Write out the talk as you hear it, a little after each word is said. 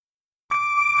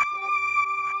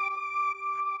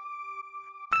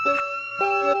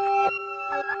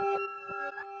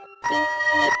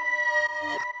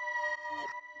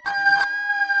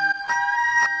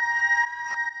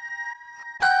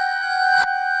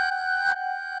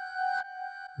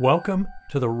Welcome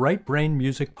to the Right Brain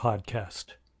Music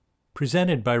Podcast,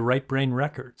 presented by Right Brain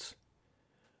Records.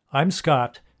 I'm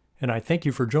Scott, and I thank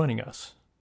you for joining us.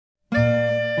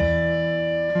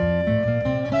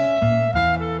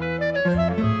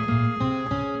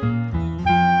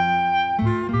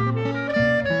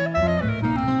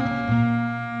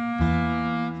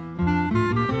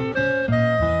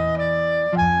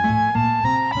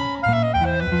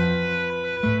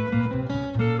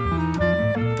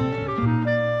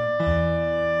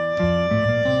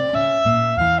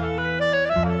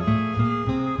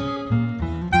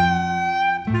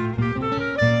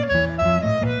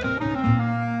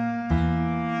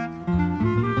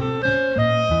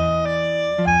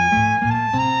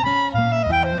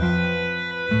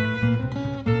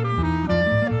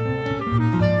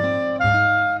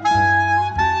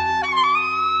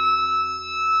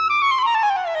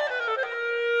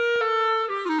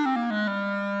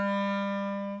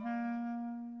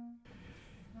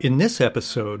 In this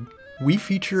episode, we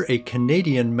feature a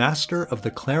Canadian master of the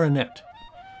clarinet,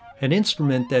 an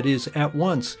instrument that is at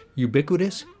once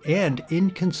ubiquitous and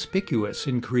inconspicuous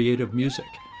in creative music,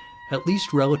 at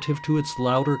least relative to its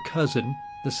louder cousin,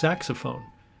 the saxophone.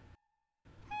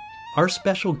 Our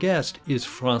special guest is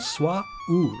François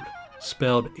Houle,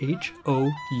 spelled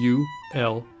Houle.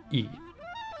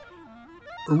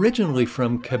 Originally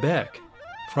from Quebec,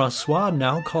 François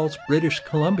now calls British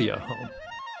Columbia home.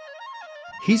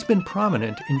 He's been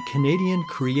prominent in Canadian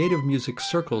creative music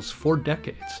circles for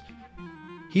decades.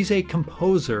 He's a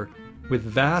composer with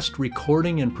vast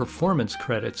recording and performance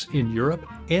credits in Europe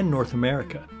and North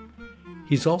America.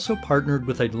 He's also partnered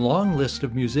with a long list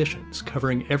of musicians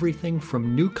covering everything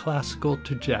from new classical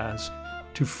to jazz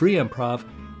to free improv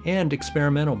and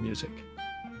experimental music.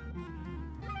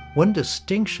 One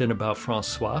distinction about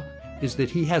François is that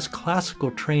he has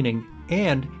classical training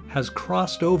and has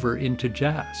crossed over into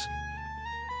jazz.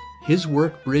 His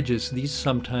work bridges these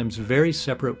sometimes very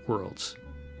separate worlds.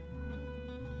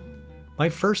 My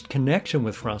first connection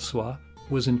with François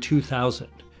was in 2000,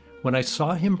 when I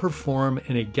saw him perform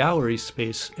in a gallery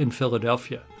space in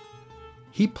Philadelphia.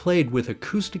 He played with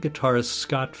acoustic guitarist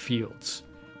Scott Fields.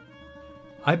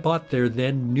 I bought their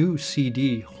then new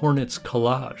CD, Hornets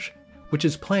Collage, which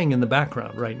is playing in the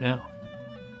background right now.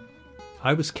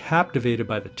 I was captivated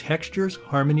by the textures,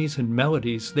 harmonies, and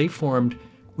melodies they formed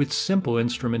with simple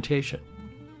instrumentation.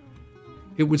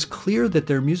 It was clear that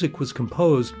their music was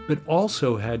composed, but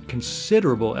also had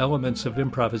considerable elements of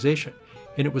improvisation,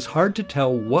 and it was hard to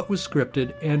tell what was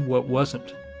scripted and what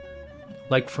wasn't.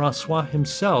 Like François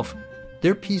himself,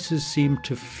 their pieces seemed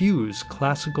to fuse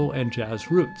classical and jazz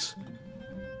roots.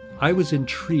 I was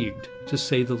intrigued, to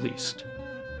say the least.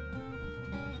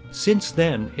 Since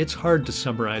then, it's hard to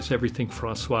summarize everything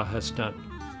François has done.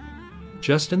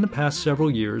 Just in the past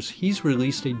several years, he's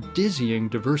released a dizzying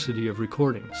diversity of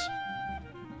recordings.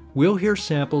 We'll hear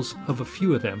samples of a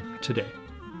few of them today.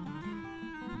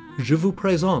 Je vous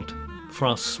présente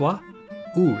François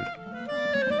Houle.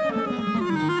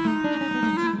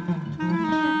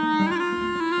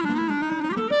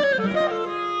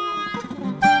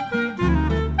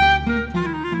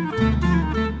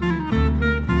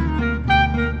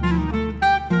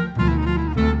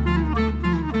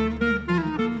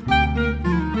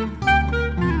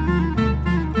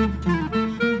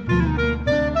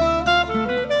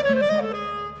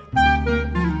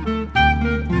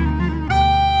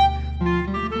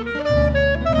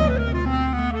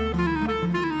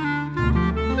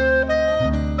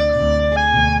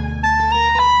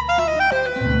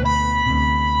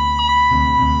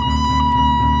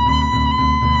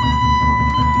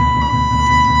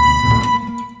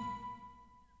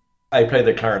 I play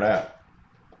the clarinet.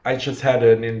 I just had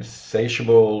an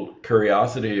insatiable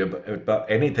curiosity about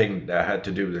anything that had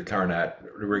to do with the clarinet,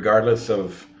 regardless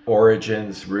of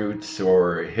origins, roots,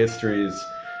 or histories.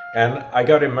 And I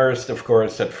got immersed, of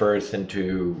course, at first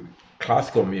into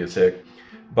classical music,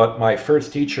 but my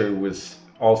first teacher was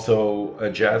also a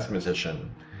jazz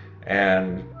musician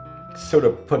and sort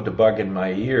of put the bug in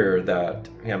my ear that,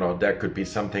 that could be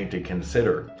something to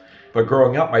consider. But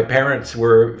growing up, my parents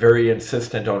were very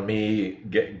insistent on me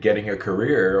getting a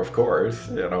career, of course,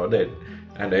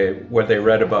 what they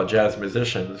read about jazz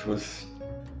musicians was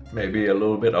maybe a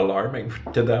little bit alarming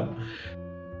to them.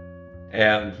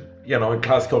 And, in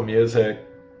classical music,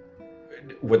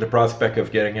 with the prospect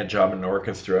of getting a job in an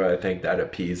orchestra, I think that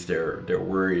appeased their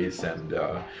worries, and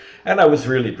I was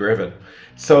really driven.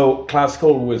 So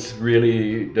classical was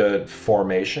really the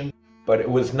formation, but it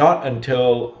was not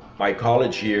until my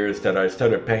college years that I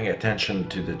started paying attention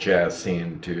to the jazz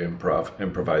scene, to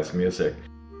improvise music.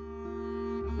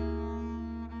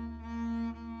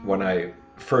 When I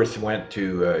first went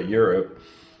to Europe,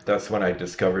 that's when I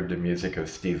discovered the music of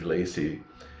Steve Lacy.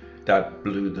 That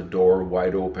blew the door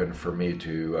wide open for me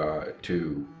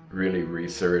to really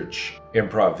research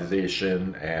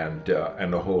improvisation and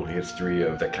the whole history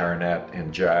of the clarinet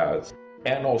in jazz,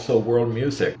 and also world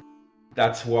music.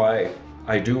 That's why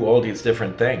I do all these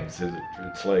different things.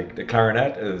 It's like the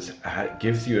clarinet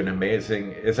gives you an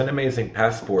amazing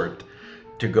passport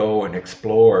to go and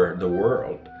explore the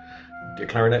world. The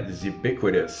clarinet is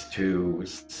ubiquitous to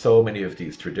so many of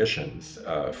these traditions,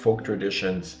 folk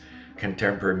traditions,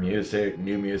 contemporary music,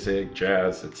 new music,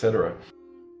 jazz, etc.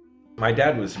 My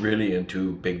dad was really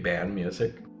into big band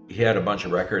music. He had a bunch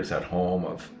of records at home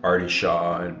of Artie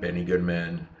Shaw and Benny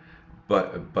Goodman,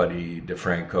 Buddy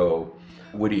DeFranco,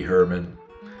 Woody Herman.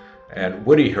 And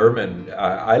Woody Herman,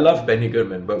 I love Benny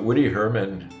Goodman, but Woody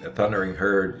Herman, Thundering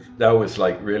Herd, that was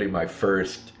like really my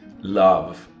first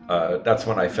love. That's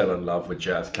when I fell in love with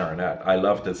jazz clarinet. I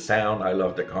loved the sound, I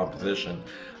loved the composition,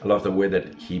 I loved the way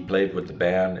that he played with the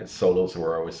band. His solos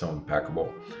were always so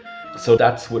impeccable. So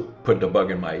that's what put the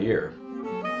bug in my ear.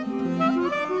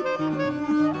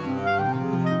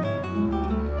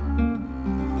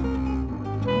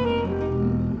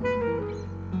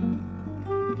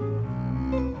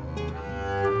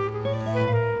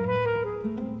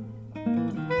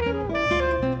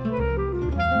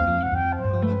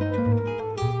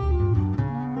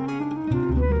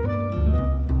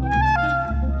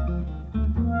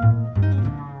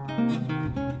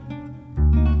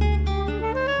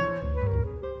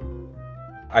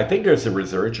 I think there's a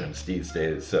resurgence these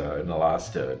days in the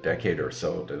last decade or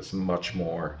so. There's much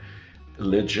more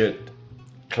legit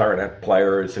clarinet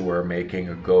players who are making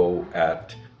a go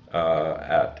at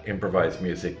improvised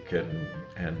music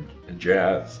and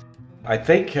jazz. I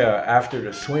think after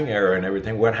the swing era and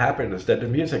everything, what happened is that the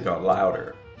music got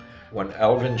louder. When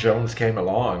Elvin Jones came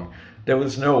along, there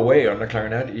was no way on the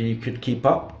clarinet you could keep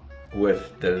up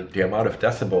with the amount of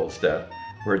decibels that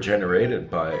were generated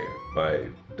by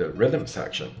the rhythm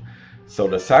section. So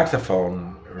the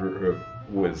saxophone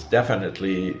was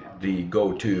definitely the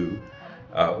go-to,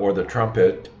 or the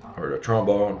trumpet, or the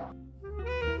trombone.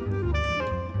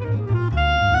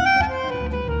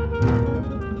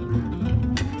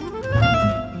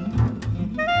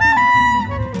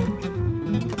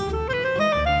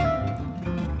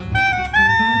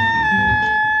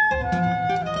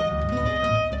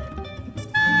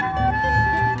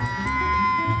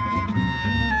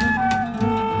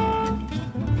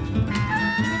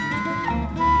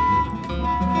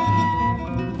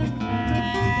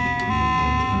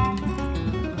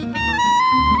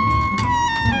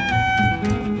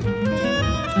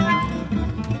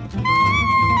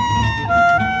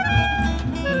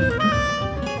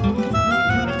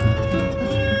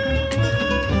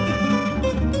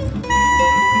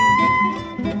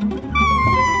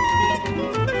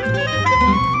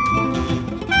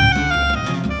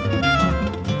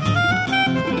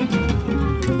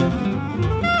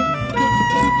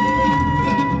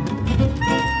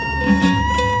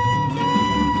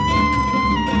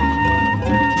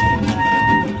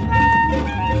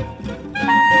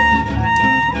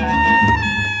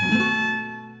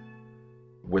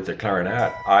 With the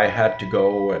clarinet, I had to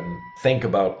go and think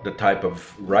about the type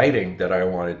of writing that I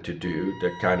wanted to do,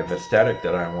 the kind of aesthetic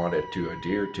that I wanted to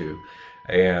adhere to.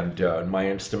 And my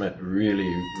instrument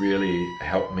really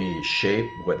helped me shape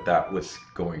what that was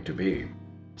going to be.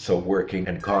 So working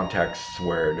in contexts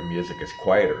where the music is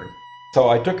quieter. So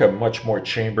I took a much more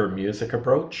chamber music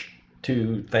approach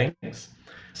to things.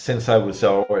 Since I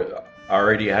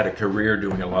already had a career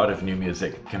doing a lot of new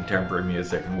music, contemporary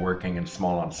music, and working in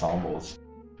small ensembles.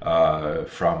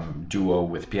 From duo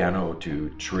with piano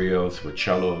to trios with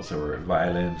cellos or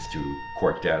violins to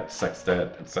quartet,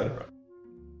 sextet, etc.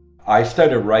 I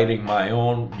started writing my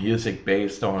own music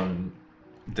based on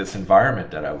this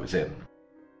environment that I was in.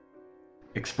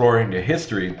 Exploring the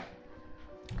history,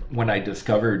 when I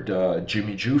discovered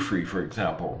Jimmy Giuffre, for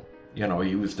example,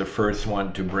 he was the first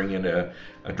one to bring in a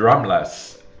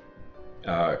drumless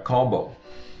combo,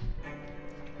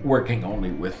 working only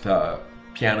with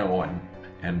piano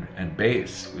and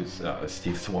bass with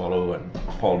Steve Swallow and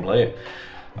Paul Bley.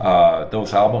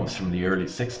 Those albums from the early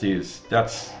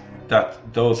 60s,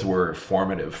 those were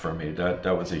formative for me.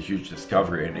 That was a huge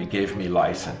discovery, and it gave me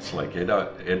license. Like it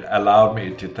allowed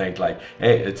me to think like,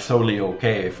 hey, it's totally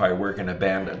okay if I work in a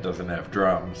band that doesn't have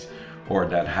drums or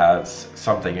that has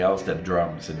something else that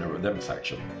drums in the rhythm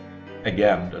section.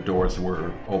 Again, the doors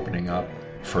were opening up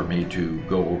for me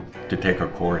to take a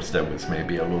course that was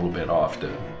maybe a little bit off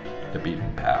the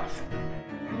beaten path.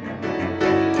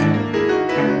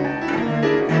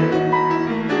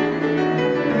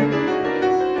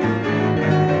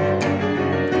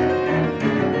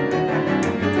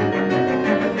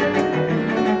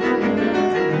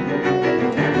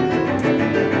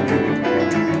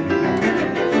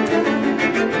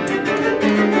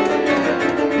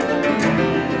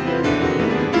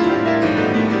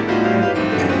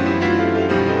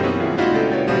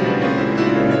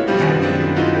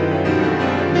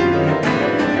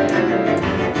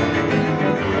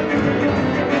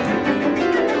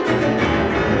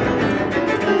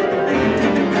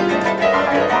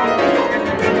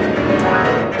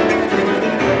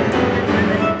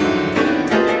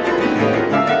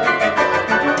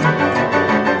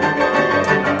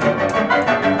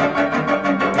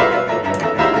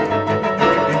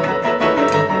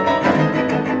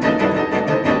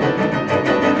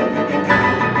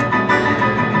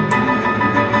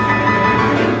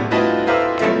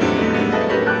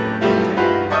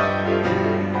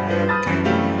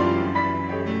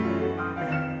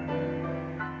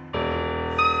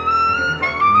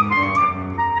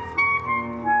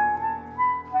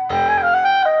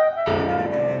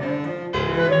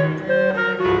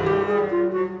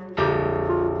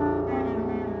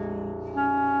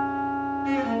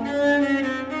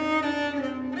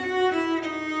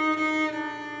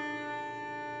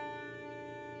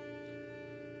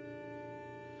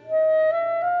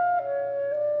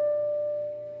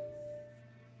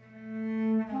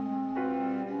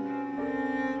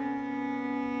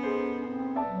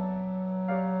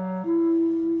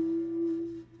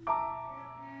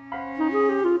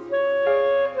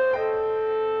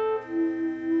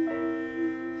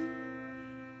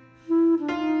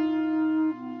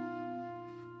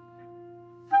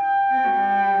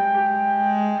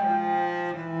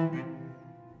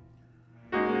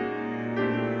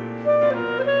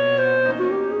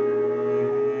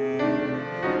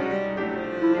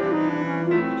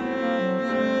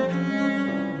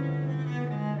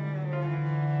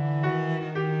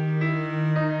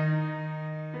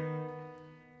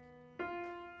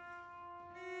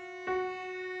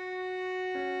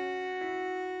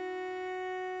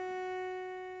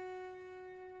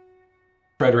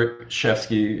 Frederick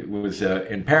Chevsky was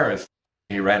in Paris.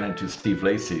 He ran into Steve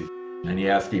Lacy, and he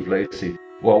asked Steve Lacy,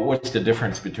 well, what's the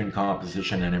difference between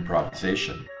composition and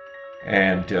improvisation?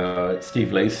 And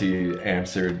Steve Lacy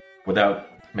answered, without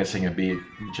missing a beat,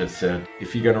 he just said,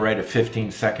 if you're going to write a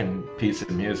 15-second piece of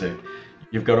music,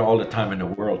 you've got all the time in the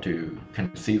world to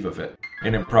conceive of it.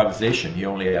 In improvisation, you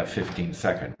only have 15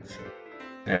 seconds.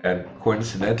 And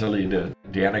coincidentally, the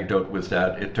anecdote was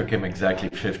that it took him exactly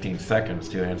 15 seconds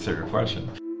to answer your question.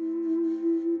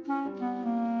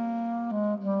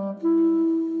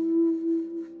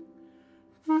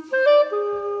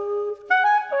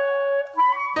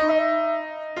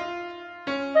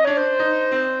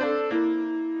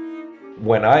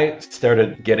 When I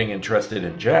started getting interested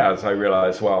in jazz, I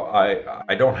realized, well,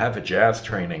 I don't have a jazz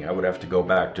training. I would have to go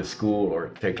back to school or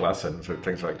take lessons or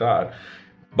things like that.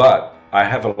 But I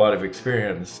have a lot of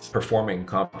experience performing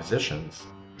compositions.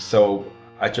 So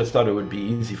I just thought it would be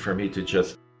easy for me to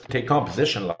just take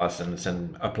composition lessons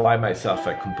and apply myself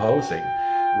at composing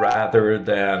rather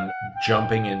than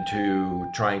jumping into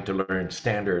trying to learn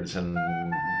standards and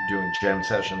doing jam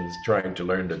sessions, trying to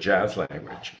learn the jazz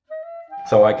language.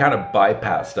 So I kind of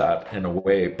bypassed that in a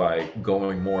way by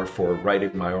going more for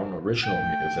writing my own original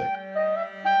music.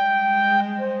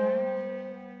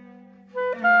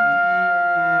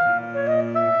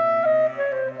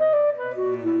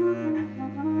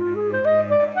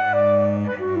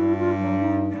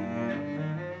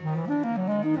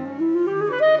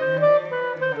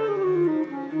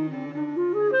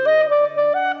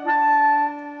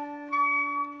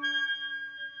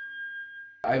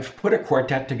 I've put a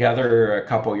quartet together a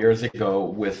couple years ago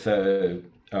with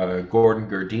Gordon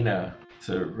Gerdina. He's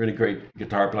a really great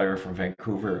guitar player from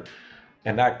Vancouver.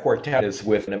 And that quartet is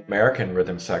with an American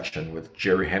rhythm section with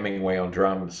Jerry Hemingway on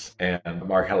drums and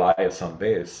Mark Elias on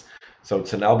bass. So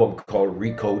it's an album called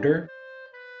Recoder.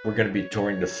 We're going to be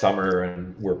touring this summer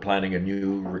and we're planning a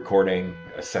new recording,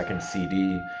 a second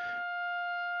CD.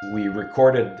 We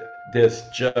recorded this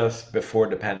just before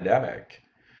the pandemic.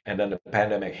 And then the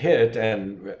pandemic hit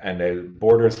and the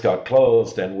borders got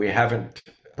closed and we haven't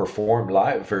performed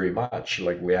live very much.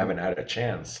 Like we haven't had a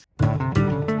chance.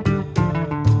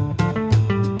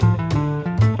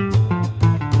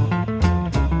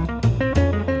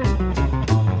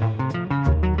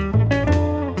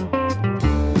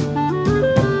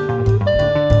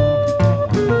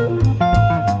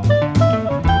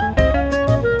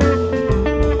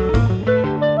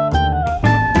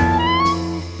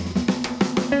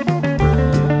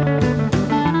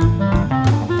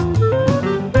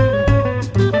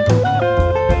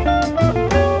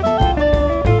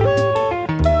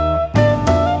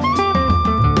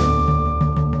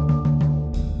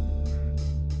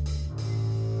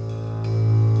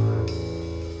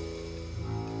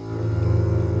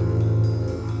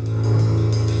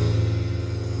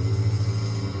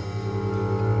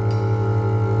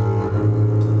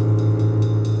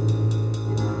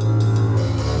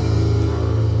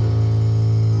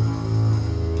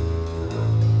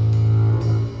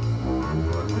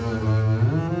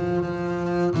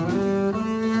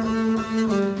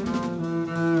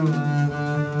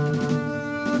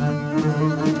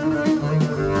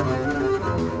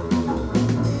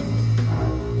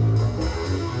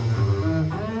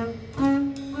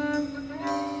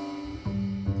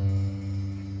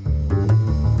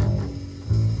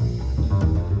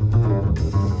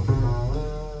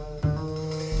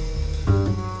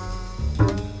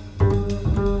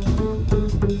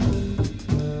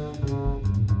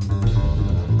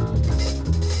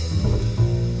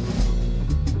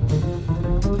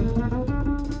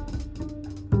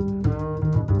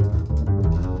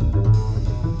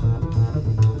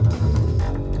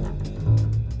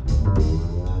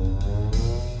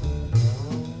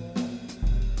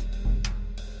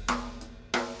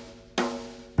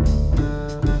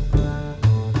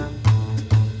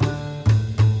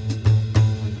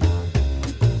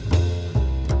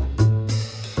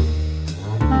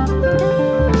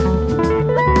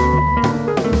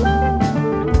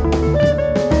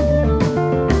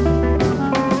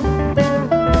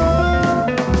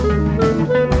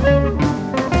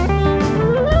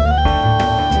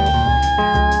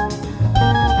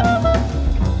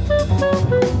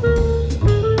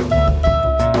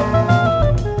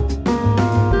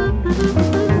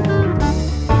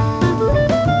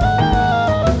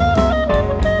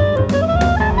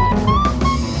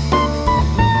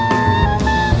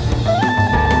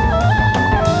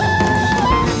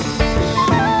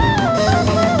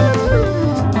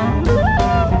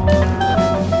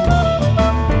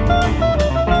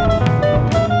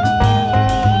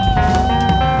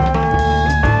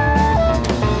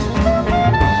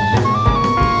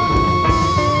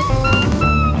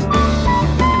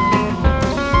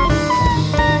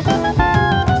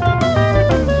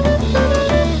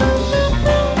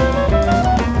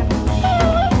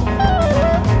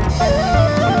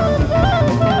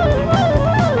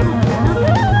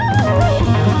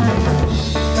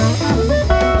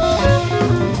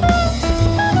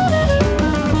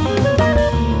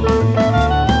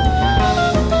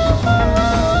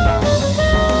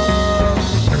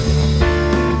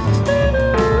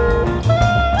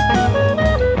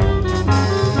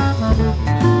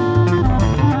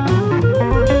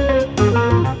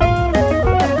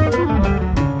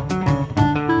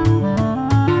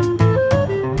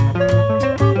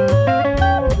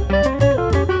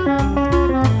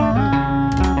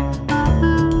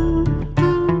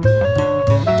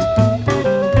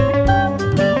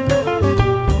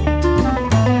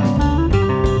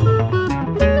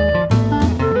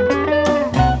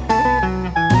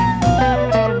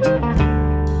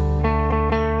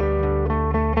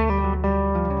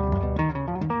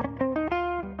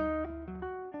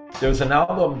 there's an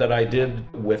album that I did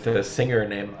with a singer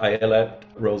named Ayelet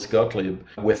Rose Gottlieb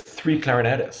with 3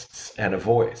 clarinetists and a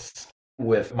voice,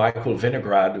 with Michael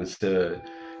Vinograd, who's the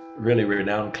really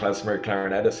renowned klezmer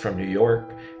clarinetist from New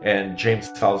York, and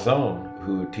James Falzone,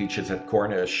 who teaches at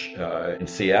Cornish in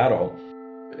Seattle.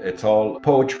 It's all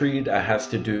poetry that has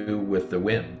to do with the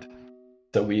wind.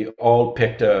 So we all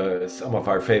picked some of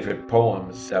our favorite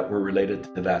poems that were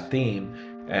related to that theme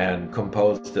and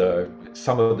composed,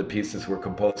 some of the pieces were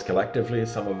composed collectively,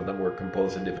 some of them were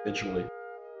composed individually.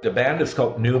 The band is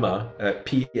called Pneuma,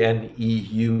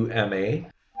 Pneuma.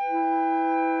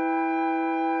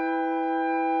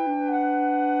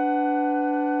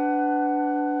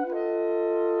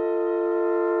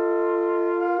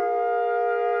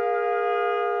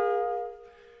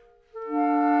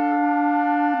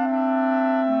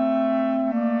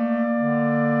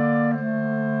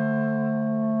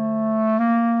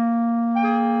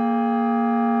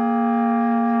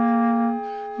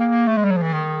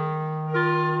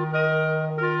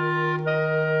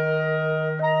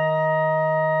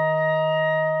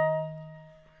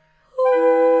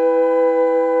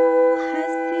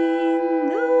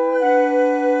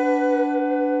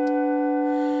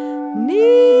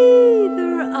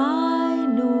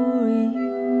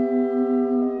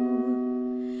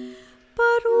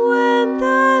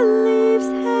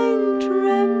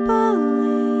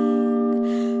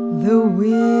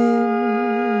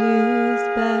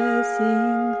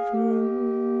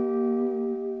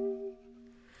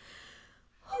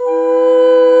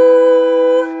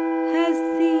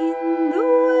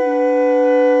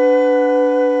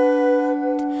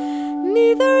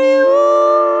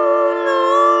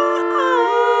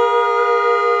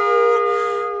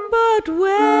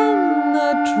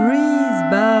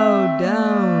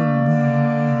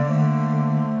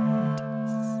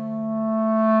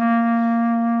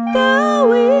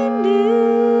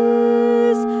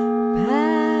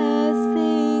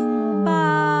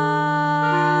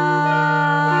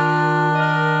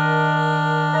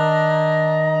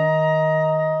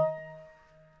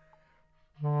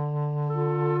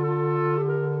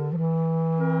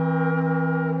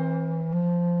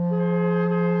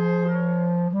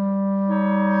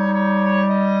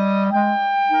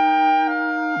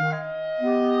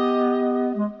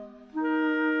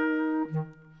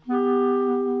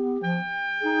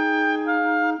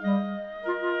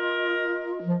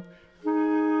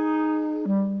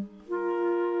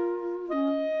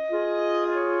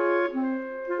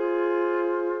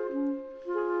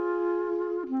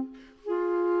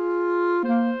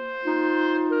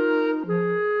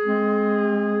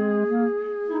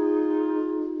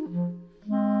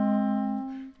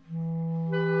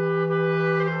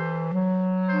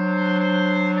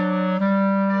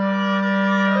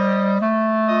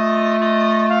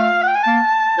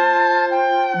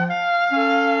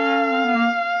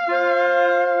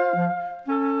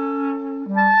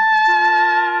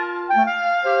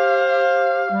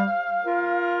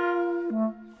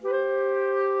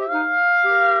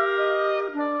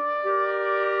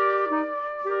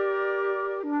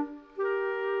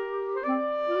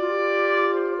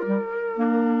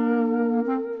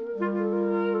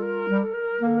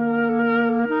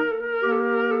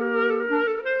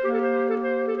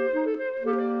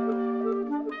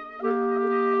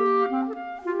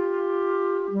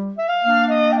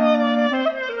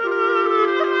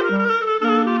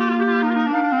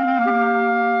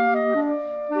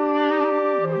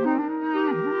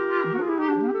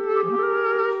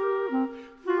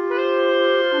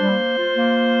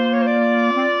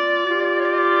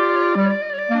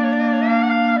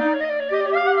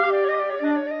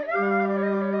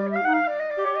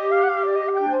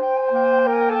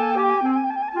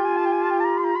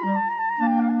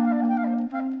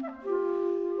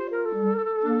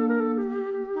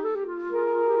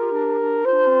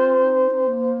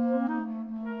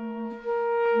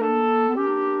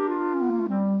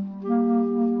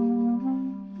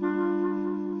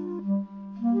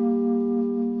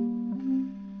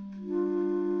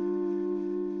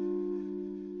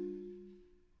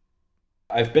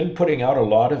 I've been putting out a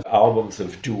lot of albums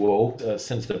of duo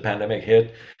since the pandemic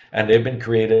hit, and they've been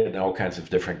created in all kinds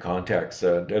of different contexts.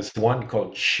 There's one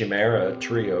called Chimera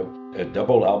Trio, a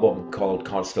double album called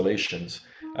Constellations,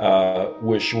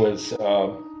 which was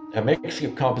a mix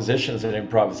of compositions and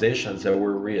improvisations that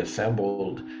were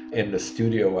reassembled in the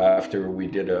studio after we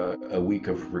did a week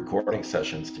of recording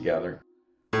sessions together.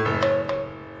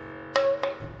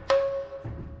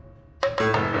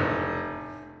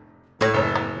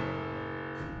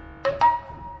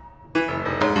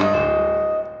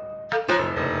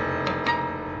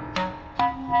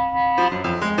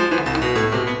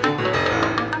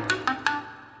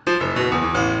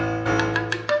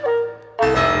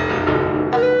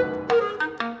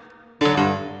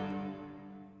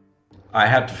 I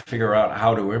had to figure out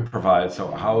how to improvise,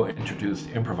 or how to introduce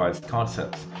improvised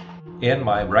concepts in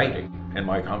my writing, in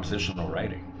my compositional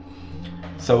writing.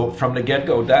 So from the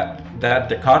get-go, that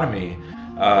dichotomy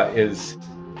is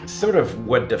sort of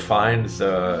what defines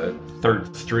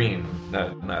third stream,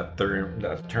 that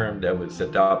term that was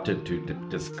adopted to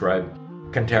describe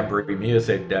contemporary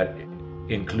music that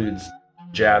includes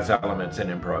jazz elements and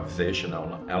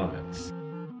improvisational elements.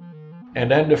 And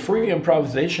then the free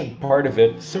improvisation part of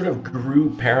it sort of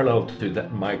grew parallel to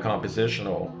my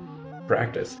compositional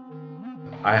practice.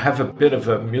 I have a bit of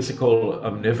a musical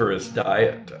omnivorous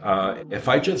diet. If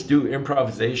I just do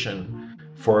improvisation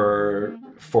for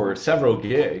several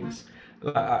gigs,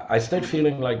 I start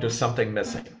feeling like there's something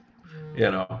missing.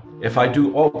 If I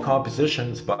do all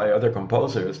compositions by other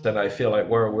composers, then I feel like,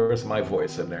 where's my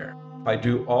voice in there? If I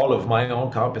do all of my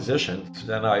own compositions,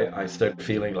 then I start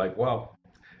feeling like, well,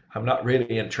 I'm not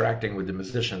really interacting with the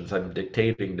musicians, I'm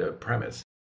dictating the premise.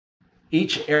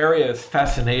 Each area is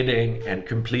fascinating and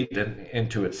complete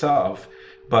into itself,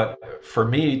 but for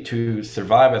me to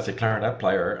survive as a clarinet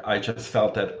player, I just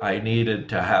felt that I needed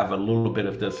to have a little bit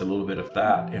of this, a little bit of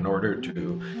that, in order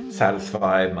to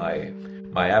satisfy my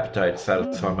appetite,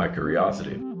 satisfy my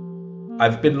curiosity.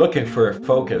 I've been looking for a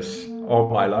focus all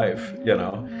my life,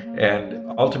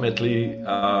 and ultimately,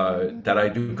 that I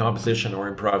do composition or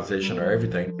improvisation or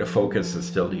everything, the focus is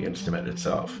still the instrument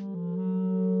itself.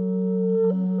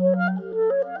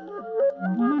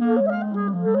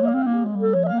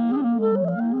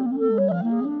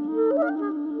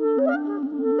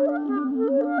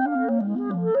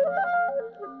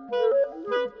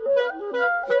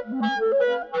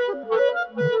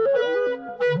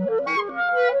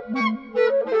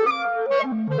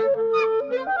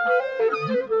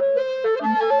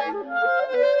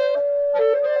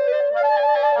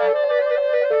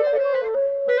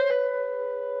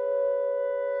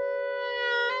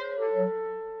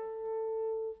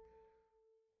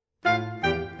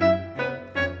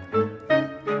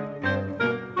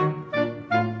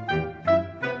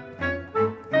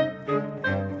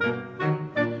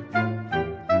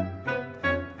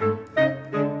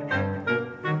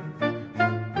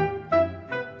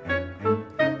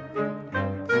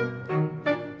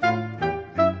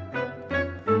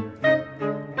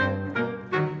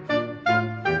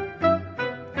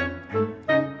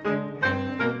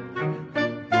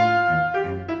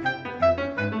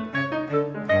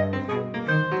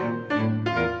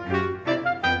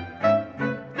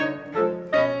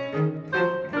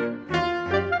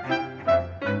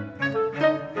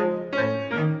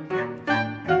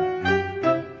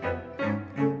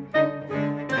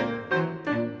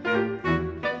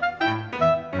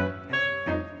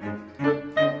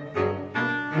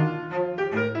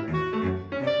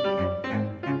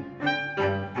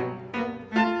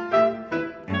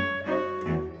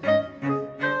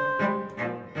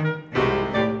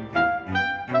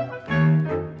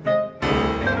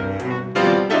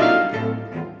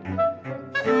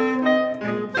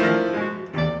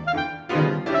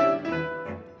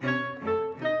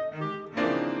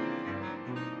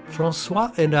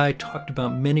 Francois and I talked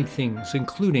about many things,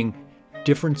 including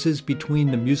differences between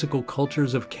the musical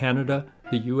cultures of Canada,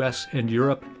 the US, and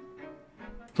Europe,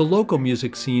 the local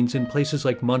music scenes in places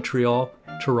like Montreal,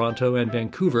 Toronto, and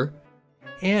Vancouver,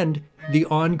 and the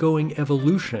ongoing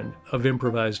evolution of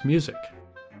improvised music.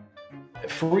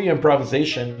 Free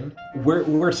improvisation,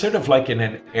 we're sort of like in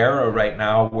an era right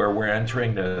now where we're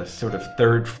entering the sort of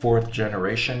third, fourth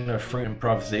generation of free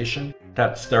improvisation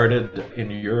that started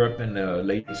in Europe in the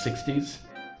late 60s.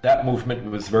 That movement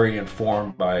was very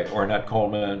informed by Ornette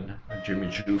Coleman, Jimmy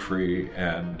Giuffre,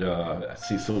 and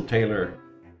Cecil Taylor.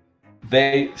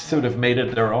 They sort of made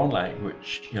it their own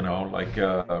language,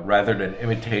 rather than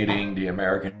imitating the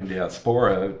American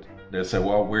diaspora, they said,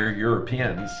 well, we're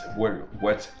Europeans,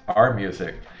 what's our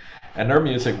music? And their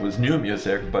music was new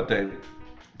music, but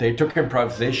they took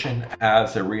improvisation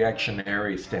as a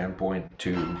reactionary standpoint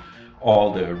to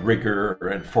all the rigor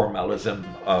and formalism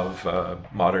of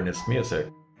modernist music.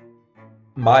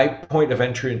 My point of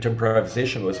entry into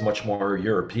improvisation was much more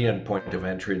European point of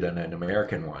entry than an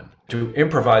American one. To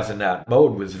improvise in that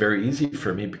mode was very easy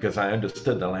for me because I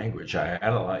understood the language, I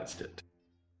analyzed it.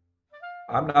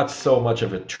 I'm not so much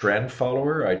of a trend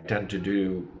follower. I tend to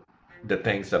do the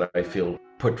things that I feel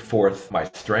put forth my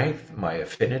strength, my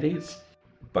affinities.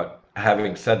 But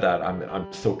having said that,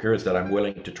 I'm so curious that I'm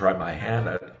willing to try my hand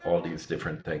at all these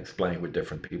different things, playing with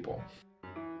different people.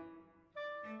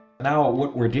 Now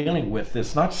what we're dealing with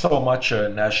is not so much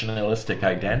nationalistic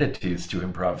identities to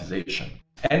improvisation.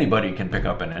 Anybody can pick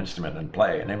up an instrument and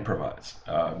play and improvise.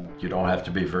 You don't have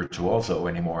to be virtuoso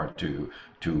anymore to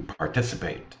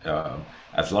participate.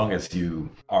 As long as you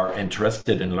are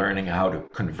interested in learning how to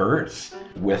converse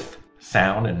with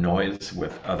sound and noise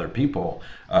with other people,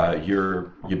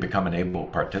 you become an able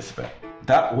participant.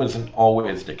 That wasn't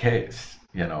always the case,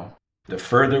 you know. The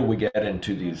further we get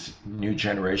into these new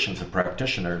generations of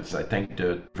practitioners, I think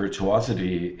the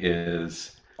virtuosity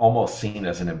is almost seen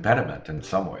as an impediment in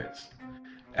some ways.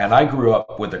 And I grew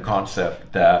up with the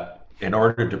concept that in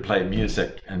order to play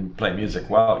music and play music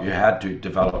well, you had to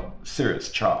develop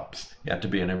serious chops. You had to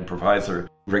be an improviser.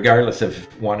 Regardless of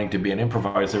wanting to be an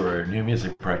improviser or a new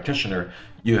music practitioner,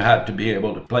 you had to be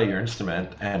able to play your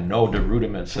instrument and know the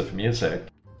rudiments of music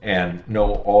and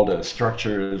know all the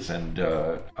structures and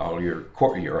all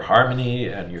your harmony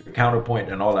and your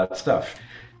counterpoint and all that stuff.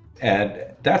 And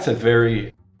that's a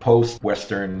very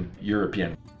post-Western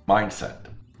European mindset.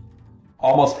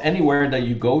 Almost anywhere that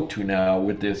you go to now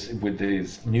with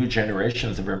these new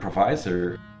generations of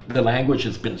improviser, the language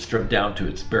has been stripped down to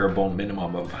its bare bone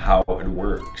minimum of how it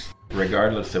works,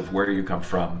 regardless of where you come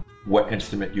from, what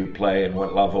instrument you play, and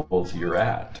what levels you're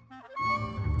at.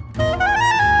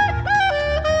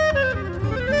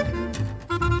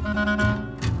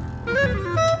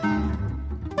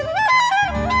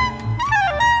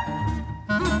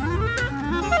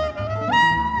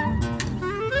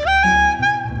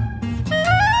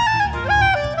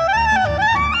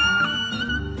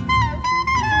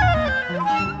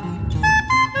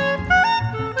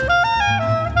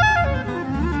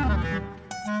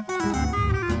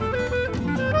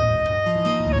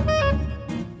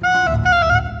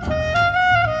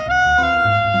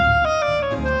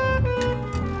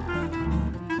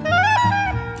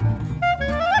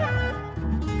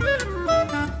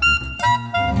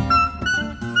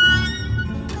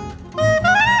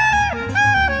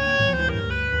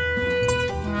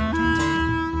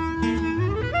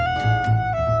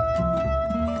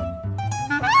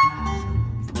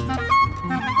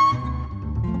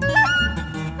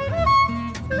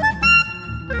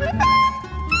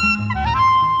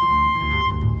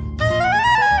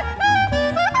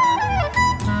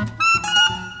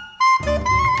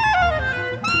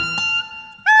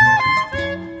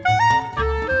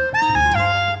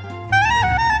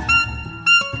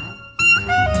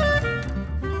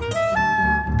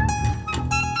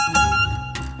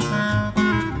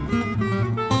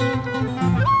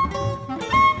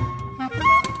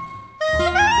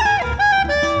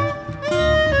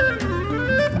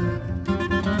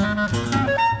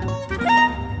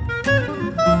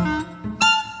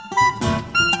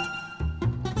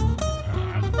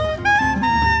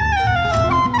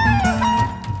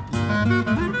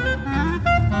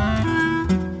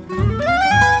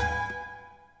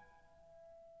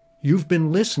 You've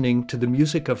been listening to the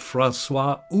music of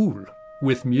Francois Houle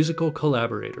with musical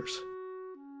collaborators.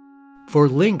 For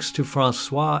links to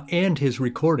Francois and his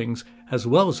recordings, as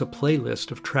well as a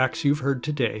playlist of tracks you've heard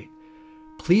today,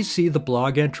 please see the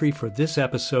blog entry for this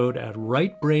episode at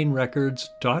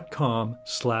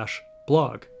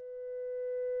rightbrainrecords.com/blog.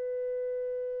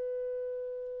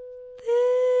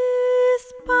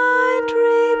 This pine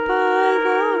tree by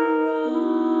the rock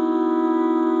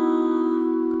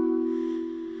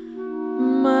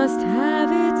must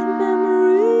have its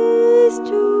memories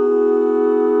too.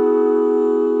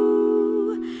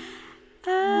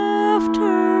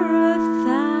 After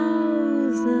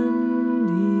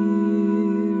 1,000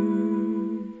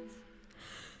 years,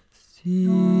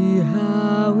 see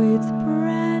how its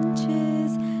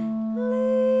branches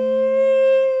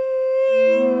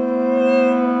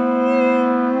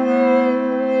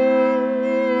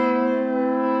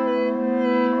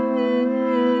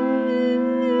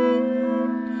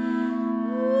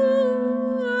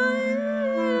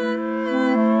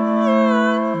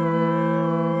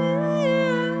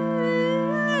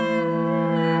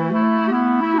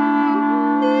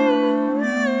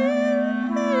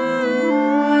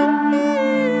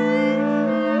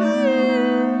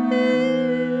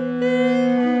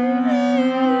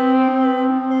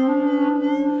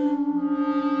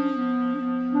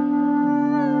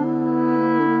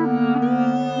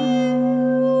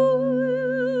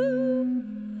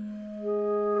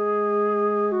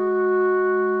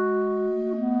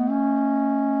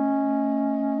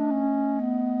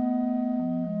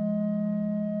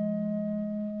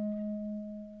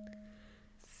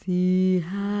see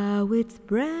how its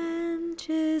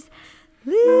branches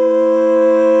lean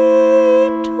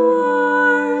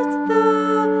towards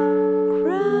the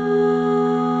ground.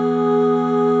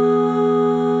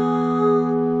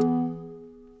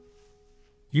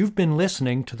 You've been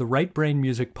listening to the Right Brain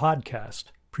Music Podcast,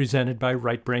 presented by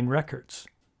Right Brain Records.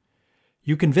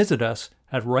 You can visit us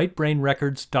at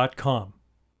rightbrainrecords.com.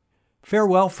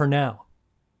 Farewell for now.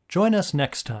 Join us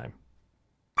next time